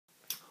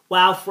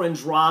Wow,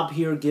 friends, Rob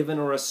here giving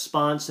a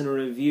response and a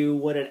review.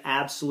 What an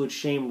absolute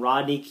shame.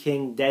 Rodney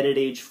King, dead at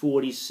age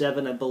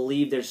 47. I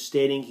believe they're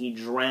stating he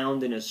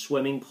drowned in a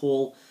swimming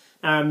pool.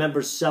 And I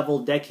remember several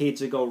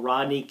decades ago,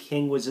 Rodney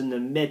King was in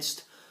the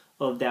midst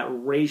of that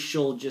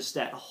racial, just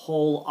that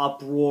whole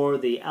uproar,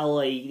 the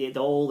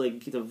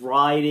the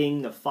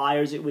rioting, the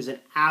fires. It was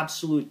an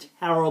absolute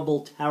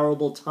terrible,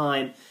 terrible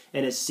time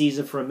and a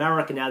season for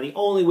America. Now, the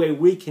only way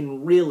we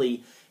can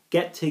really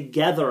get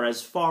together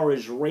as far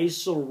as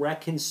racial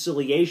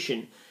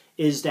reconciliation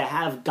is to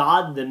have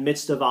God in the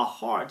midst of our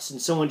hearts. And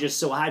someone just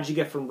said, well, how'd you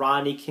get from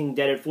Rodney King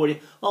dead at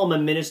 40? Well, I'm a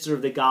minister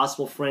of the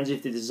gospel, friends.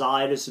 If you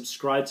desire to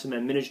subscribe to my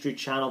ministry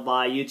channel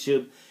via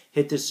YouTube,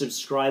 hit the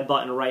subscribe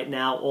button right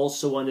now.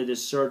 Also under the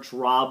search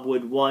Robb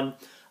Wood 1.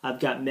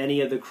 I've got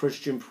many of the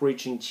Christian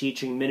preaching,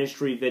 teaching,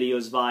 ministry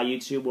videos via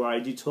YouTube where I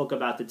do talk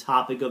about the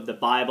topic of the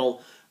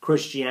Bible,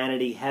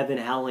 Christianity, heaven,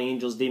 hell,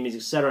 angels, demons,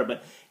 etc.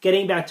 But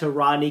getting back to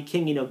Rodney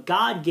King,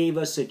 God gave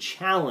us a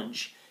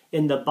challenge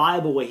in the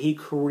Bible where he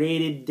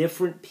created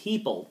different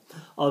people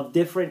of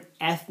different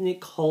ethnic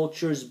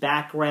cultures,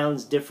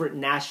 backgrounds, different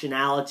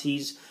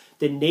nationalities.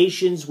 The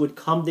nations would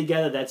come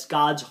together. That's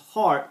God's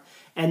heart.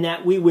 And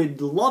that we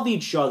would love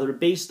each other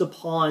based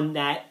upon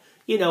that.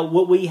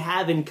 What we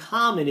have in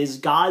common is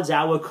God's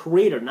our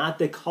creator, not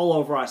the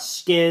color of our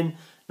skin,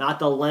 not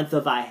the length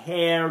of our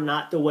hair,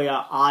 not the way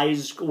our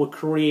eyes were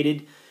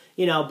created,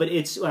 but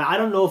I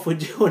don't know if we're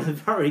doing a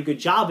very good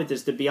job at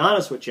this, to be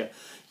honest with you.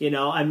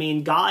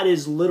 God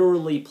has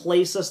literally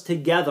placed us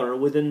together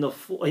in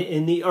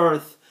the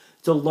earth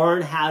to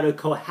learn how to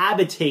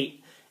cohabitate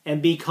and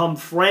become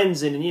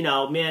friends. And,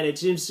 man, it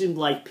just seems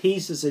like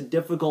peace is a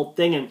difficult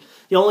thing. And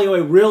the only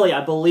way, really,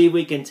 I believe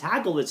we can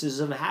tackle this is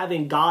of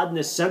having God in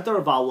the center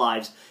of our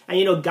lives.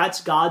 And,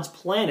 that's God's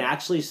plan. It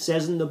actually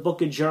says in the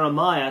book of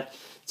Jeremiah,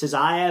 it says,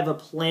 I have a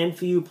plan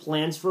for you,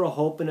 plans for a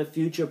hope and a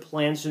future,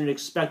 plans for an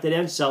expected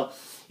end. So,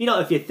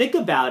 if you think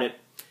about it,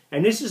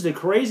 and this is the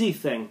crazy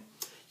thing,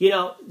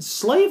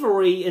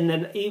 slavery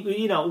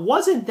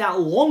wasn't that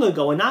long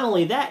ago. And not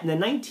only that, in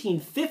the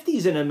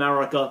 1950s in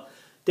America,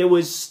 there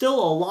was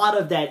still a lot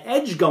of that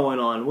edge going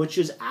on, which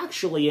is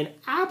actually an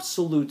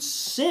absolute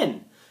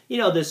sin.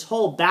 This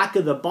whole back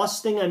of the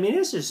bus thing,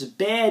 this is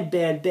bad,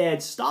 bad,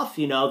 bad stuff,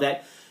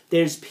 that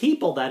there's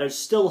people that are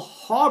still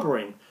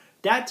harboring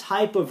that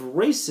type of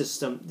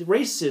racism,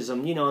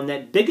 and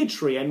that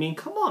bigotry.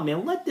 Come on,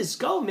 man, let this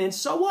go, man.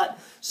 So what?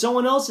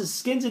 Someone else's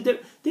skin's a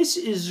different. This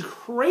is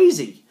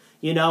crazy.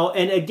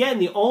 And again,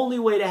 the only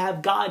way to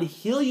have God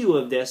heal you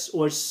of this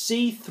or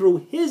see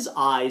through his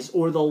eyes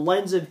or the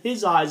lens of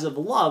his eyes of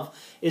love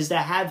is to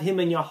have him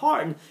in your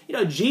heart.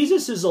 And,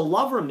 Jesus is a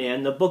lover,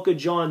 man. The book of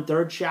John,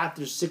 3rd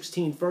chapter,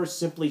 16th verse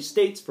simply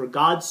states, for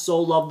God so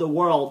loved the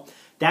world.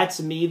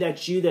 That's me,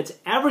 that's you, that's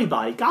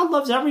everybody. God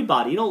loves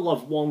everybody. He don't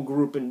love one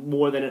group and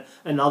more than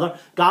another.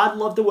 God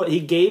loved the world.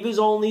 He gave his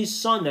only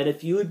son that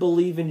if you would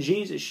believe in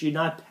Jesus, you'd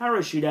not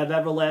perish, you'd have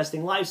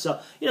everlasting life. So,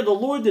 the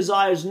Lord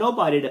desires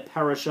nobody to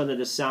perish under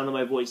the sound of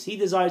my voice. He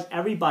desires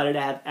everybody to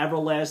have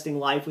everlasting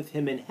life with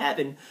him in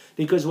heaven.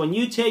 Because when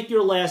you take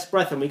your last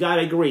breath, and we got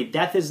to agree,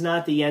 death is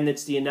not the end,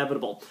 it's the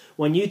inevitable.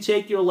 When you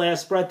take your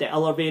last breath, the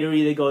elevator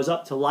either goes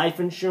up to life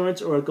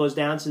insurance or it goes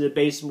down to the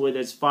basement where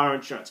there's fire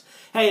insurance.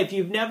 Hey, if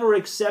you've never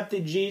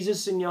accepted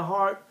Jesus in your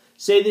heart,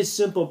 say this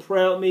simple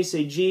prayer with me.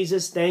 Say,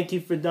 Jesus, thank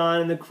you for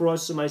dying on the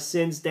cross for my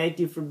sins. Thank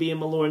you for being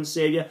my Lord and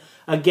Savior.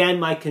 Again,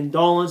 my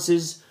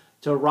condolences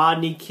to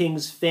Rodney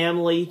King's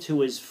family,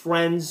 to his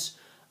friends.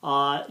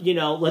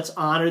 Let's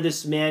honor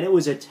this man. It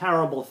was a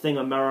terrible thing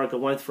America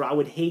went through. I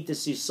would hate to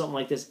see something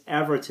like this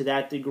ever to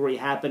that degree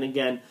happen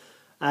again.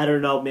 I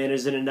don't know, man.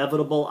 Is it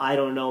inevitable? I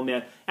don't know,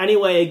 man.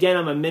 Anyway, again,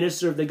 I'm a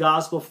minister of the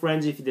gospel,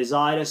 friends. If you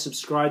desire to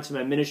subscribe to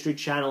my ministry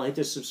channel, hit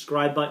the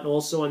subscribe button.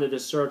 Also under the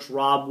search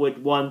Robb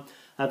Wood 1.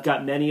 I've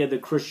got many of the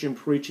Christian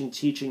preaching,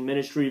 teaching,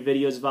 ministry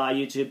videos via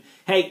YouTube.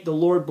 Hey, the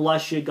Lord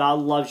bless you. God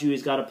loves you.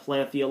 He's got a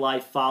plan for your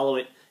life. Follow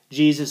it.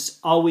 Jesus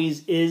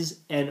always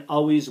is and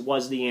always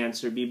was the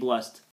answer. Be blessed.